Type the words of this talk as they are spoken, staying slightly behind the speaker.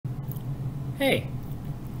Hey,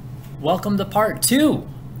 welcome to part 2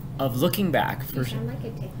 of Looking Back. You sound like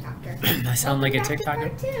a TikToker. I sound like a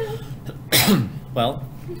TikToker? Well,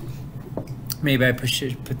 maybe I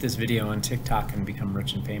should put this video on TikTok and become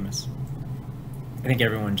rich and famous. I think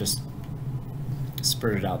everyone just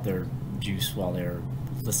spurted out their juice while they were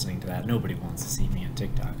listening to that. Nobody wants to see me on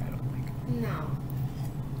TikTok, I don't think. No.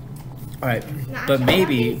 Alright, No, but actually,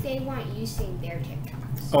 maybe... I think they want you seeing their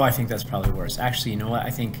TikToks. Oh, I think that's probably worse. Actually, you know what?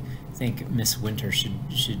 I think Miss Winter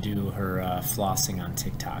should do her flossing on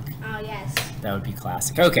TikTok. Oh, yes. That would be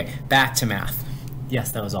classic. Okay, back to math.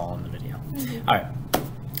 Yes, that was all in the video. Mm-hmm. All right.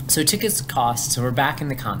 So tickets cost, so we're back in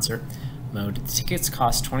the concert mode. The tickets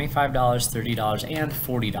cost $25, $30, and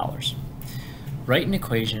 $40. Write an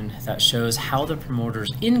equation that shows how the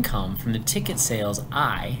promoter's income from the ticket sales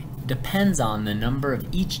I depends on the number of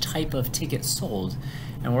each type of ticket sold,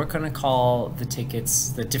 and we're going to call the tickets,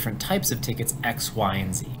 the different types of tickets, X, Y,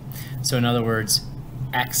 and Z. So in other words,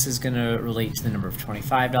 X is going to relate to the number of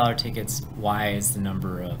 $25 tickets, Y is the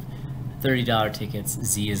number of $30 tickets,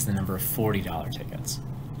 Z is the number of $40 tickets.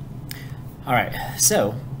 All right,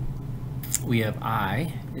 so we have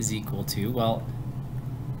I is equal to, well,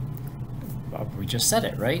 we just said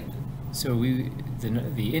it, right? So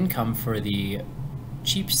the income for the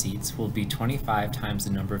cheap seats will be 25 times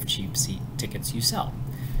the number of cheap seat tickets you sell,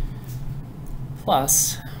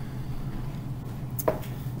 plus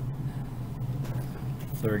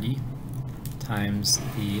 30 times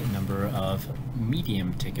the number of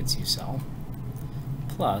medium tickets you sell,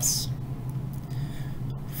 plus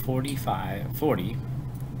 40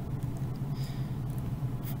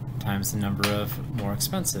 times the number of more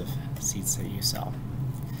expensive seats that you sell.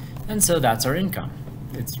 And so that's our income.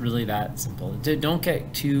 It's really that simple. Don't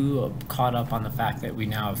get too caught up on the fact that we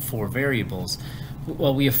now have 4 variables.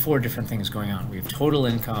 Well, we have 4 different things going on. We have total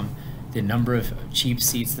income, the number of cheap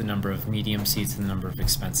seats, the number of medium seats, and the number of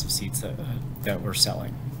expensive seats that we're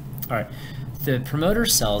selling. All right, the promoter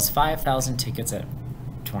sells 5,000 tickets at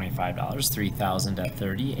 $25, 3,000 at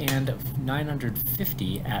 $30, and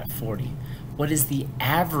 950 at $40. What is the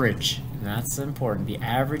average? And that's important, the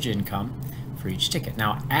average income for each ticket.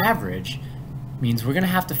 Now, average means we're going to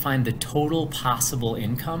have to find the total possible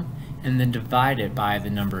income and then divide it by the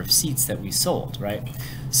number of seats that we sold, right?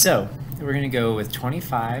 So we're going to go with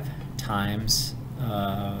 25 times,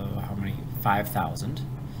 how many? 5,000.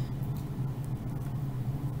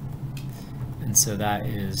 And so that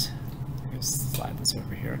is, let's slide this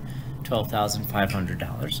over here,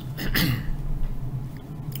 $12,500.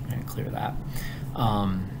 I'm going to clear that.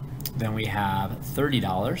 Then we have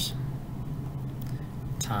 $30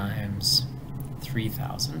 times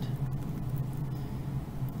 3,000.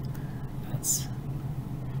 That's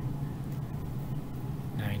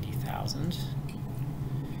 90,000.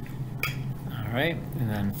 All right, and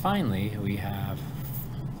then finally we have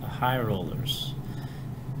the high rollers.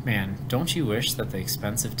 Man, don't you wish that the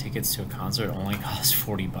expensive tickets to a concert only cost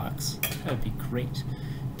 40 bucks? That would be great.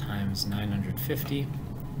 Times 950,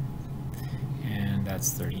 and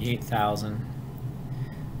that's 38,000.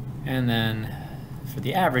 And then for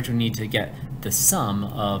the average, we need to get the sum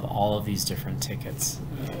of all of these different tickets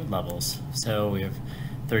levels. So we have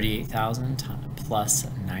 38,000 plus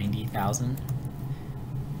 90,000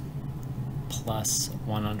 plus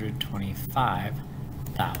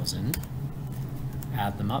 125,000.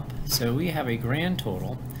 Add them up. So we have a grand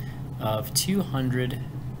total of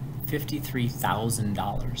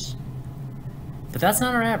 $253,000. But that's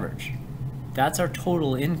not our average. That's our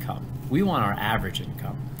total income. We want our average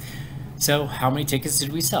income. So how many tickets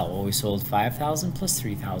did we sell? Well, we sold 5,000 plus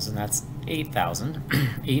 3,000, that's 8,000.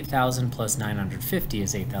 8,000 plus 950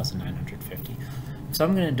 is 8,950. So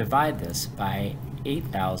I'm going to divide this by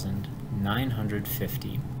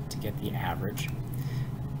 8,950 to get the average.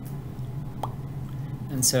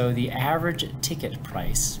 And so the average ticket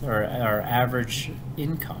price, or our average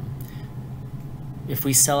income, if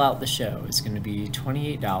we sell out the show, is going to be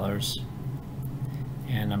 $28,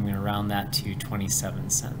 and I'm going to round that to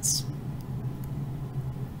 27 cents.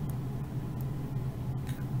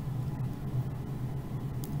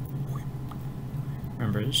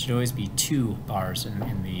 Remember, it should always be 2 bars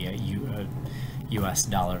in the US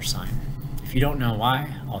dollar sign. If you don't know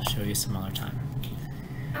why, I'll show you some other time.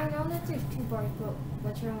 I know that there's 2 bars, but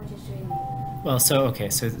what's wrong with just doing one? Well, so, okay,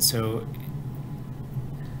 so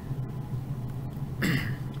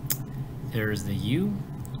there's the U,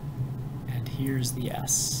 and here's the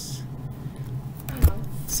S. I know.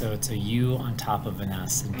 So it's a U on top of an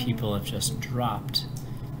S, and people have just dropped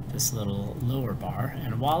this little lower bar,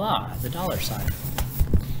 and voila, the dollar sign.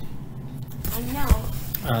 I know.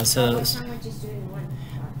 So what's wrong with just doing one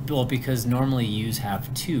bar? Well, because normally U's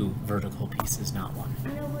have 2 vertical pieces, not 1. I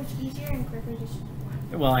know, but it's easier and quicker just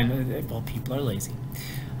one. Well, I know that, well, people are lazy.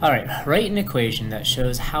 All right, write an equation that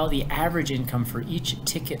shows how the average income for each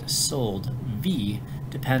ticket sold, V,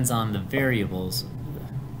 depends on the variables.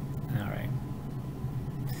 All right.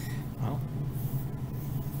 Well,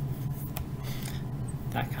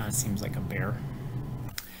 that kind of seems like a bear.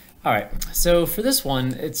 All right, so for this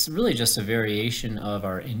one, it's really just a variation of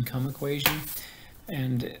our income equation.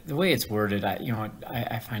 And the way it's worded,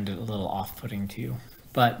 I find it a little off-putting too.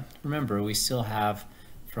 But remember, we still have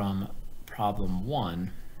from problem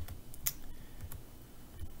 1.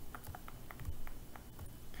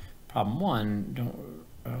 Problem 1,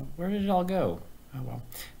 where did it all go? Oh well,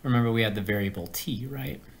 remember we had the variable t,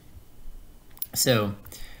 right? So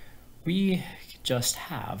we just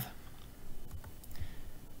have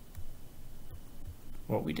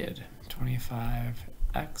what we did,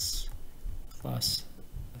 25x plus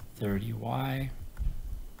 30y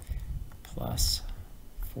plus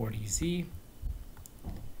 40z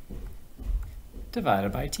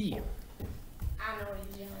divided by t. I know what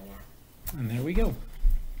you're doing at. And there we go.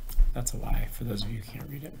 That's a Y for those of you who can't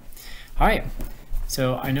read it. All right,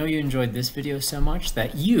 so I know you enjoyed this video so much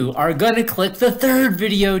that you are gonna click the 3rd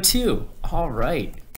video too. All right.